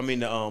theater,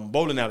 the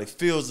bowling alley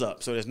fills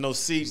up. So there's no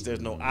seats, there's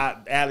no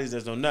alleys,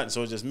 there's no nothing.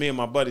 So it's just me and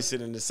my buddy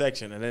sitting in the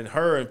section. And then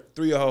her and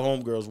 3 of her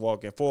homegirls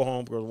walk in, 4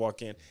 homegirls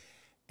walk in.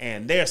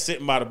 And they're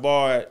sitting by the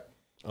bar,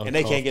 and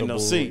they can't get no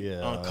seat.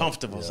 Yeah,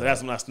 uncomfortable. yeah. So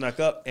that's when I snuck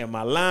up. And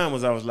my line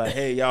was, I was like,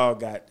 hey, y'all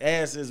got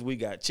asses, we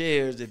got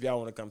chairs. If y'all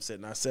want to come sit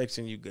in our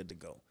section, you good to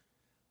go.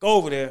 Go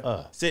over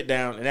there, sit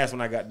down, and that's when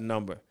I got the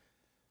number.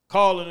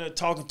 Calling her,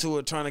 talking to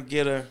her, trying to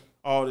get her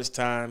all this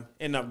time.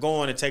 End up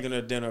going and taking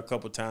her to dinner a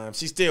couple times.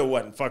 She still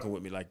wasn't fucking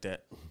with me like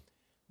that.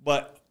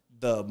 But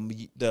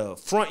the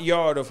front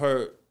yard of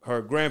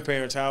her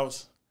grandparents'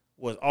 house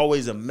was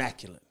always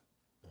immaculate.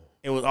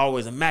 It was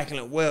always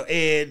immaculate, well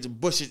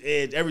edged, bushes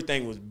edged,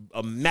 everything was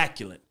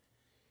immaculate.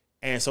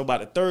 And so by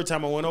the third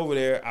time I went over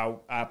there,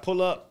 I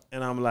pull up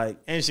and I'm like,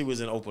 and she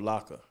was in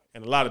Opalaka.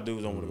 And a lot of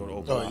dudes don't want to go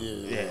to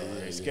Opalaka.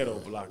 Yeah, scared of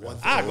Opalaka.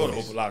 I go to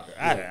Opalaka.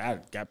 I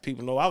got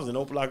people know I was in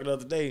Opalaka the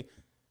other day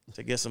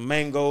to get some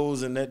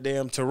mangoes and that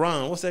damn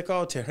Tehran. What's that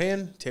called?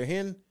 Tahine?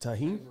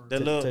 The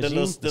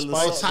little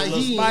spice.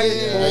 Tahine,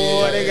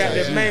 Boy, they got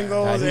the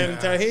mangoes and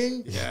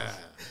tahine. Yeah.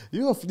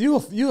 You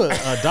an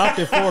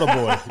adopted Florida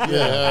boy.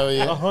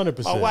 Yeah,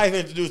 100%. My wife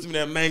introduced me to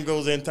that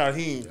mangoes and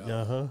tahine.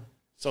 Uh-huh.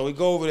 So we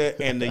go over there,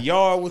 and the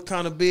yard was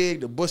kind of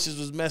big. The bushes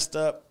was messed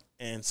up.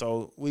 And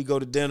so we go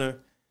to dinner,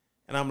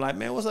 and I'm like,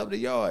 man, what's up with the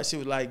yard? She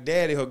was like,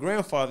 Daddy, her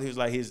grandfather, he was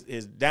like,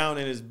 his down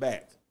in his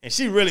back. And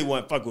she really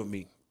wasn't fucking with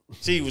me.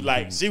 She was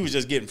like, she was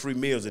just getting free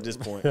meals at this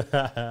point.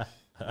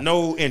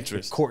 No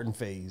interest. Courting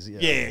phase.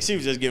 Yeah, she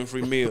was just getting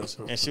free meals.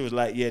 And she was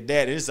like, yeah,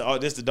 Daddy, this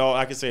the dog,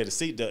 I can say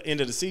the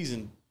end of the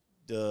season,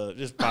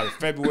 this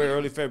probably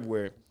early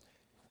February.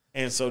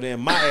 And so then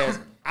my ass,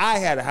 I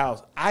had a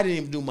house. I didn't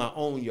even do my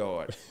own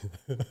yard.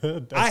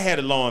 I had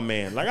a lawn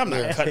man. Like, I'm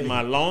not cutting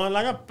my lawn.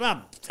 Like,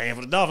 I'm paying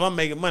for the Dolphins. I'm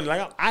making money.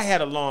 Like, I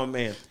had a lawn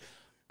man.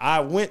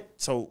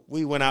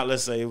 We went out,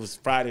 let's say it was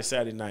Friday,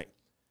 Saturday night.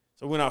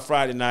 So we went out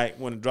Friday night,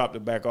 went and dropped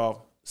it back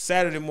off.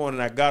 Saturday morning,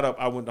 I got up.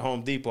 I went to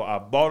Home Depot. I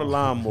bought a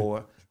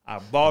lawnmower. I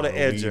bought an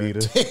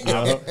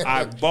edger.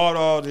 I bought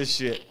all this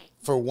shit.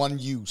 For one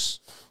use.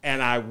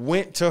 And I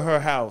went to her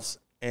house.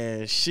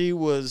 And she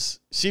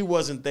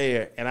wasn't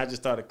there, and I just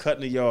started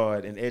cutting the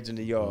yard and edging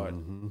the yard.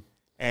 Mm-hmm.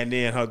 And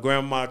then her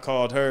grandma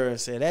called her and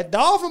said, "That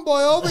Dolphin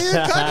boy over here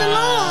cutting the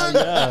lawn."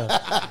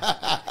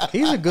 Yeah.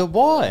 He's a good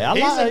boy. I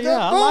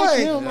like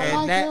him.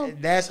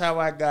 And that's how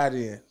I got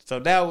in. So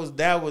that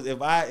was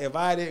if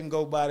I didn't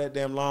go buy that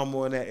damn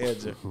lawnmower and that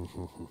edger.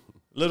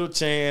 Little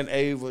Chan,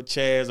 Ava,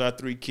 Chaz, our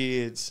 3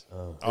 kids,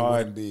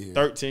 our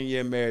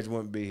 13-year marriage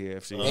wouldn't be here.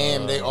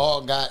 And they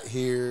all got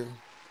here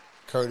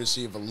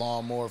courtesy of a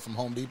lawnmower from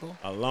Home Depot?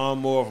 A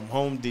lawnmower from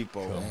Home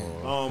Depot.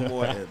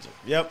 Lawnmower edger.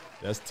 Yep.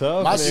 That's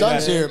tough. My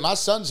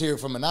son's here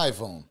from an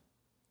iPhone.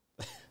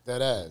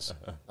 That ass.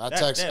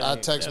 I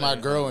text my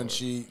girl and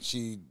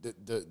she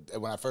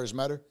when I first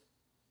met her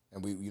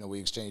and we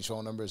exchanged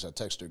phone numbers, I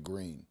text her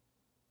green.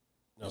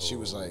 And she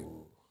was like,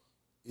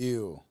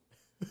 ew.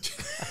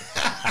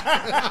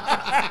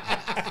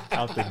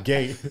 Out the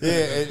gate.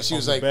 Yeah, and she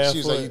was like,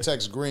 you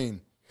text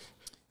green.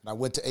 And I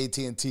went to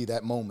AT&T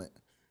that moment.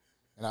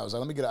 And I was like,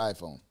 let me get an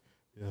iPhone.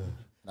 Yeah.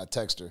 And I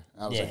text her.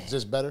 And I was like, is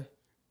this better?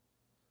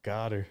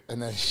 Got her.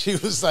 And then she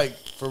was like,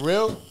 for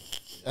real?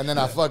 And then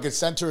I fucking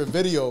sent her a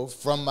video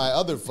from my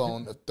other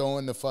phone of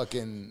throwing the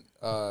fucking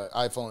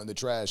iPhone in the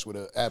trash with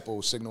an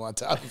Apple signal on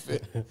top of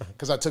it.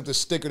 Because I took the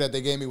sticker that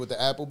they gave me with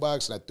the Apple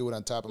box and I threw it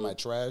on top of my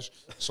trash.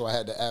 So I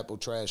had the Apple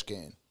trash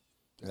can.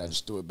 And I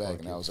just threw it back.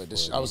 And I was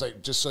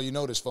like, just so you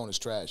know, this phone is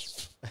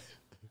trash.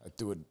 I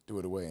threw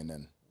it away and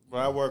then.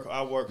 Well, I work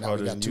now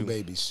harder we than got 2 you.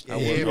 babies. You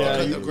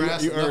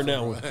earned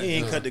that one. He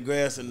ain't cut the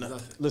grass or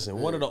nothing. Listen,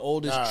 one of the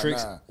oldest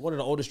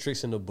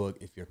tricks in the book,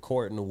 if you're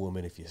courting a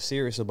woman, if you're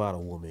serious about a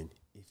woman,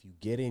 if if you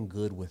get in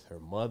good with her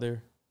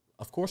mother,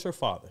 of course her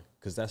father,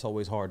 because that's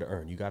always hard to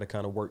earn. You got to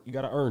kind of work. You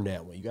got to earn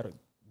that one. You got to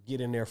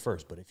get in there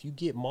first. But if you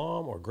get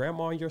mom or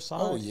grandma on your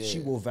side, she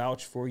will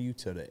vouch for you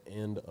to the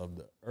end of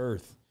the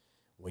earth.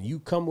 When you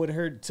come with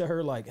her to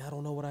her like, I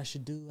don't know what I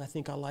should do. I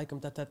think I like him.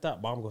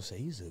 Mom gonna say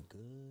he's a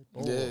good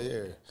boy.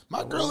 Yeah.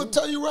 My girl will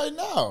tell you right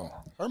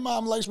now, her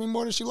mom likes me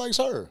more than she likes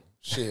her.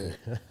 Shit.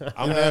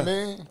 I'm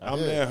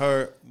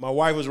there. My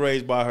wife was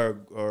raised by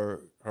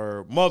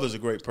her mother's a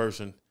great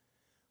person,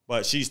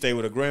 but she stayed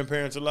with her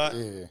grandparents a lot.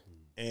 Yeah.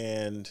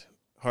 And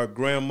her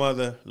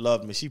grandmother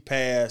loved me. She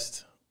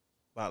passed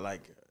about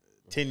like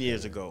 10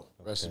 years ago.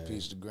 Rest in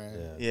peace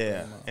to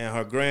Yeah. And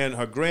her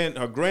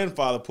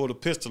grandfather pulled a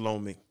pistol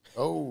on me.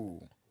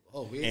 Oh,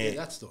 we didn't get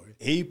that story.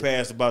 He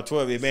passed about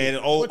 12 years. Man,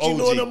 old what you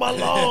doing on my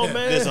lawn,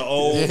 man? This an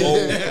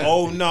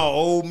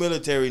old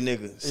military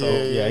nigga. So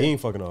yeah, he ain't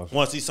fucking off.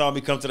 Once he saw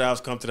me come to the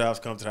house.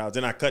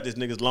 Then I cut this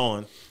nigga's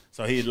lawn.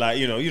 So he's like,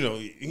 old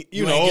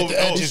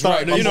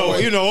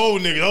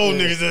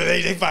niggas,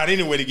 they find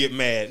any way to get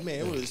mad.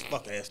 Man, what this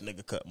fuck ass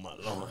nigga cut my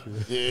lawn?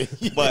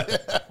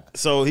 But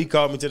so he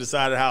called me to the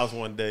side of the house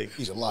one day.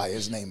 He's a liar.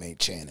 His name ain't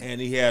Channing.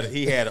 And he had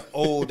an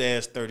old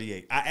ass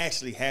 38. I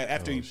actually had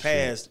after he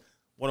passed.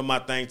 One of my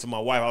things to my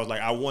wife, I was like,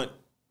 I want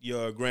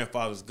your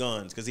grandfather's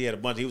guns because he had a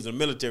bunch. He was a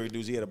military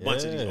dude. He had a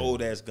bunch of these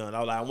old ass guns. I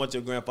was like, I want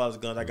your grandfather's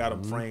guns. I got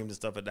them framed and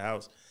stuff at the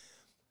house.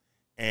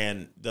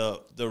 And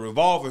the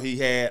revolver he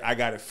had, I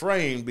got it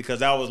framed because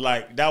that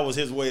was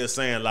his way of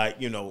saying like,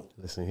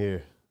 listen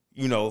here,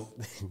 and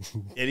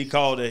he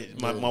called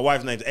it my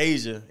wife's name's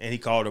Asia, and he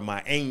called her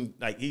my angel.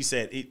 Like he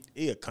said,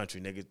 he a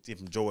country nigga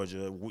from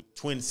Georgia,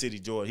 Twin City,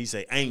 Georgia. He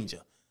say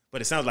Angel,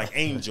 but it sounds like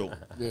angel.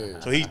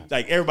 So he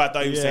like everybody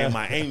thought he was saying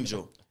my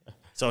angel.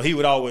 So he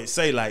would always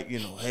say like,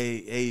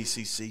 hey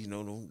CC,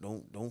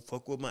 don't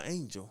fuck with my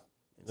angel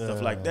and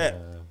stuff like that.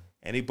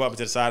 And he brought me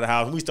to the side of the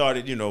house. And we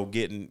started,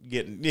 getting.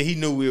 He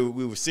knew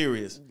we were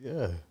serious.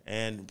 Yeah.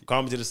 And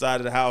called me to the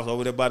side of the house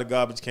over there by the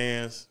garbage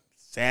cans.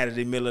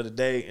 Saturday, middle of the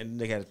day, and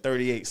they had a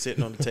 38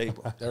 sitting on the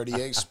table.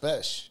 38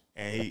 special.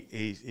 And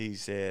he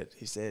said,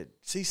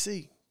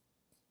 CC,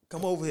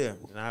 come over here.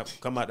 And I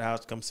come out the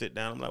house, come sit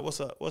down. I'm like, what's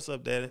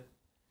up, Daddy?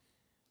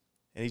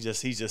 And he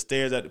just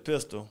stares at the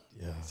pistol.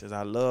 Yeah. He says,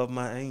 I love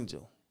my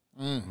angel.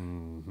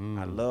 Mm-hmm.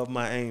 I love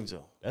my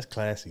angel. That's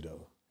classy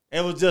though.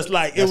 It was just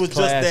like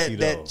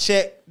that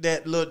check,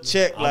 that little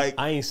check. Like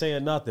I ain't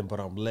saying nothing, but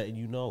I'm letting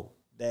you know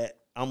that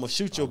I'm gonna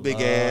shoot your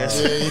big ass.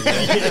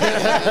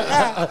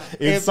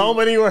 In so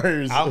many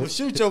words, I'm gonna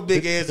shoot your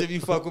big ass if you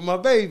fuck with my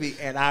baby,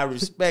 and I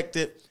respect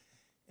it.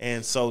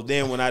 And so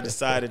then when I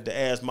decided to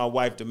ask my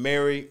wife to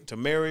marry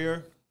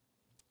her,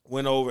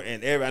 went over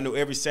and I knew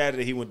every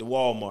Saturday he went to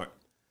Walmart.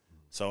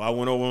 So I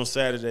went over on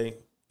Saturday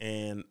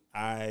and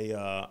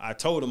I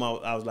told him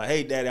I was like,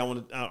 hey Daddy,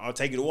 I'll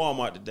take you to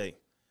Walmart today.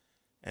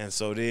 And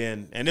so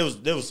then, and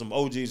there was some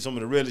OGs, some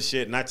of the realest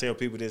shit, and I tell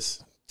people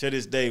this to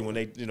this day when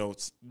they,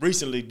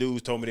 recently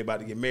dudes told me they about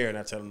to get married, and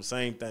I tell them the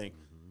same thing.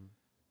 Mm-hmm.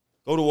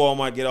 Go to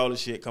Walmart, get all the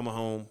shit, coming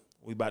home.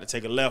 We about to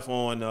take a left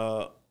on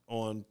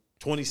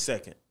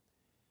 22nd.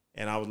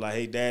 And I was like,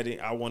 hey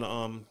Daddy, I want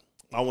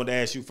to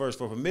ask you first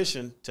for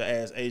permission to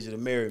ask Asia to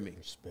marry me.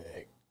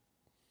 Respect.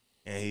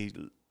 And he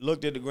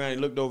looked at the ground, he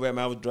looked over at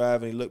me, I was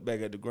driving, he looked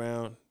back at the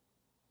ground,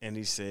 and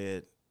he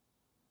said,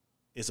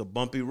 it's a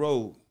bumpy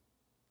road.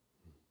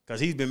 Because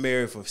he's been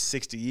married for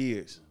 60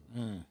 years.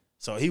 Mm.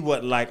 So he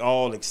wasn't like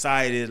all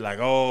excited, like,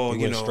 oh,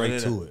 he went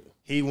straight to it.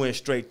 He went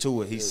straight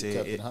to it. He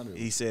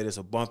said it's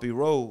a bumpy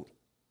road.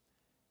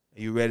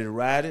 Are you ready to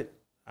ride it?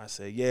 I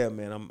said, yeah,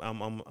 man, I'm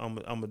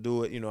gonna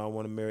do it. I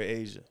want to marry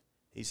Asia.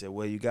 He said,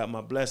 well, you got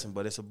my blessing,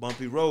 but it's a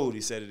bumpy road.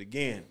 He said it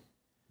again.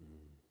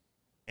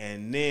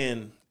 And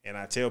then, and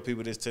I tell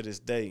people this to this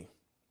day,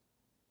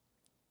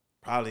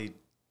 probably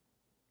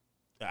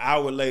an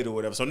hour later or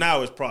whatever. So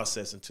now it's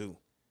processing too.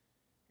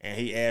 And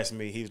he asked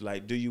me, he was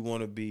like, do you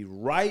want to be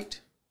right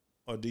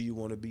or do you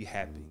want to be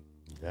happy?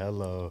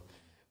 Hello.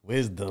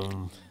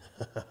 Wisdom.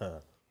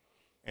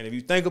 And if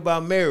you think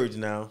about marriage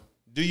now,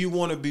 do you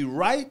want to be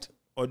right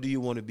or do you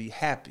want to be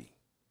happy?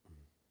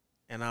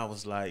 And I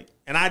was like,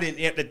 and I didn't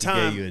at the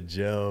time. Gave you a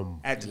gem.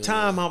 At the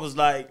time, I was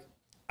like,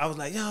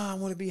 yeah, I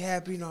want to be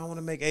happy. I want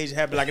to make Asia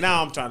happy. Like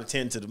now, I'm trying to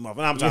tend to the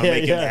motherfucker. I'm trying to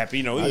make him happy.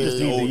 He just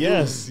the old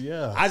yes, dude.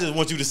 yeah. I just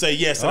want you to say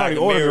yes. I can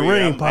order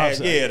marry the ring.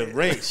 The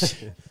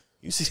ring.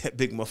 You see that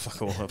big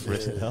motherfucker on her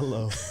wrist?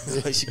 Hello.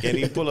 She can't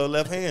even pull her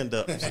left hand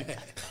up.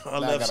 Her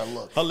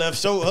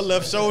left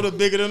shoulder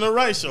bigger than her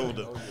right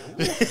shoulder.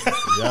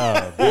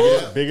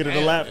 Bigger than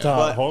the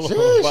laptop.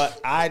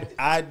 But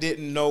I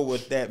didn't know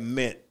what that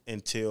meant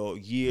until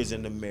years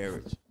into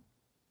marriage.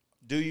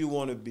 Do you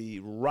want to be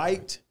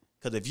right?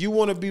 Because if you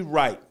want to be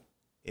right,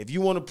 if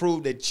you want to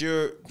prove that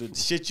the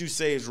shit you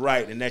say is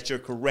right and that you're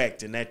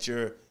correct and that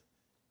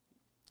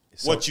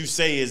what you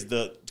say is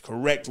the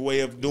correct way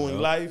of doing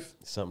life.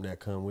 Something that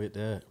come with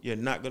that. You're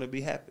not going to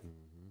be happy.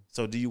 Mm-hmm.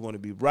 So do you want to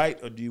be right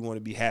or do you want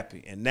to be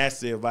happy? And that's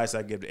the advice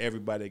I give to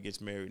everybody that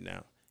gets married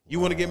now. You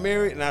want to get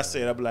married? And I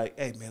said, I'll be like,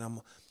 hey, man,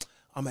 I'm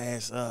I'm gonna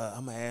ask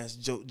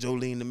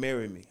Jolene to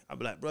marry me. I'll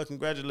be like, bro,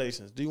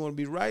 congratulations. Do you want to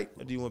be right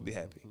or do you want to be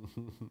happy?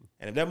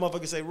 And if that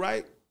motherfucker say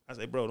right, I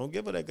say, bro, don't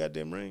give her that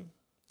goddamn ring.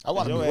 I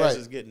want to be Your ass right.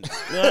 is getting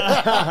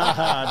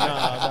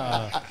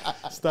Nah.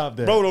 Stop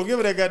that. bro. Don't give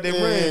her that goddamn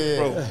ring,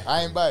 bro.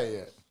 I ain't buy it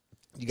yet.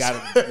 You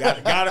gotta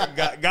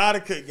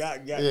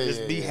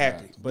just be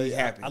happy. But be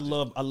happy. I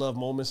love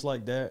moments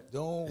like that.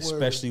 Don't worry.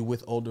 Especially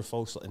with older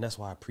folks, and that's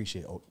why I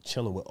appreciate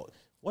chilling with.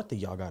 One thing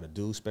y'all got to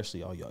do,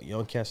 especially all y'all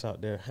young cats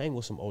out there, hang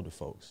with some older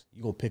folks.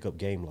 You gonna pick up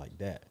game like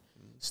that.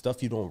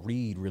 Stuff you don't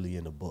read really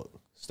in the book.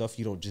 Stuff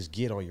you don't just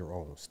get on your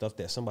own. Stuff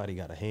that somebody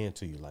got to hand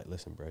to you. Like,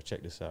 listen, bro,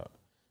 check this out.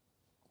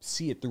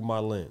 See it through my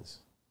lens,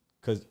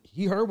 because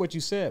he heard what you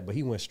said, but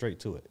he went straight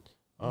to it.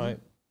 All right,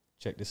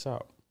 check this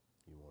out.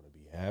 You want to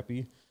be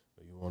happy,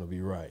 or you want to be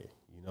right?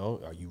 You know,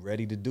 are you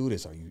ready to do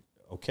this? Are you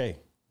okay?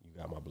 You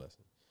got my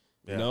blessing.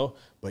 You know,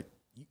 but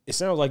it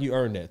sounds like you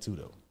earned that too,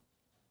 though.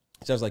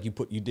 It sounds like you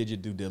did your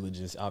due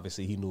diligence.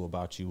 Obviously, he knew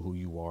about you, who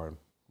you are, and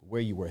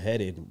where you were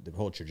headed, the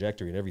whole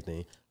trajectory and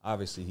everything.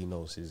 Obviously, he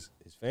knows his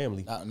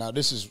family. Now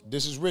this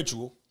is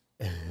ritual.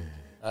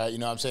 All right, you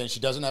know what I'm saying? She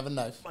doesn't have a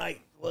knife. Mike,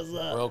 what's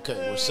up? We're okay.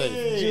 We're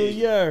safe.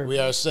 Junior. We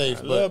are safe.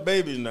 I But love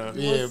babies now.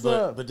 yeah, What's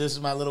up? but this is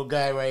my little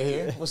guy right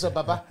here. What's up,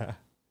 Papa?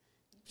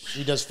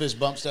 He does fist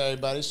bumps to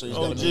everybody, so he's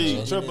got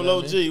OG, triple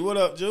OG. What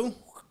up, Jew?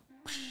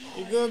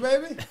 You good,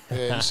 baby?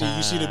 Yeah, you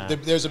see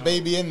there's a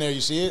baby in there. You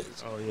see it?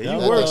 Oh yeah,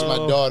 That's my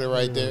daughter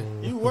right there.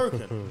 you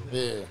working?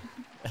 Yeah.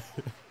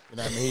 You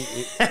know what I mean?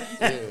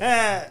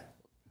 Yeah.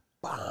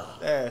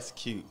 That's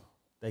cute.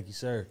 Thank you,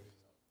 sir.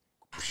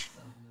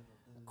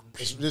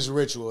 This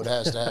ritual, it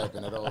has to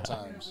happen at all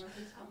times.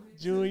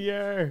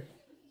 Junior.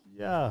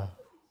 Yeah.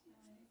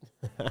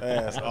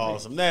 That's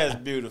awesome. That's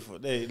beautiful.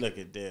 They look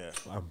at that.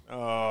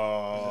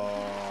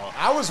 Oh,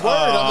 I was worried.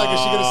 I'm like, is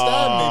she gonna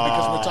stab me?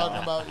 Because we're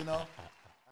talking about, you know.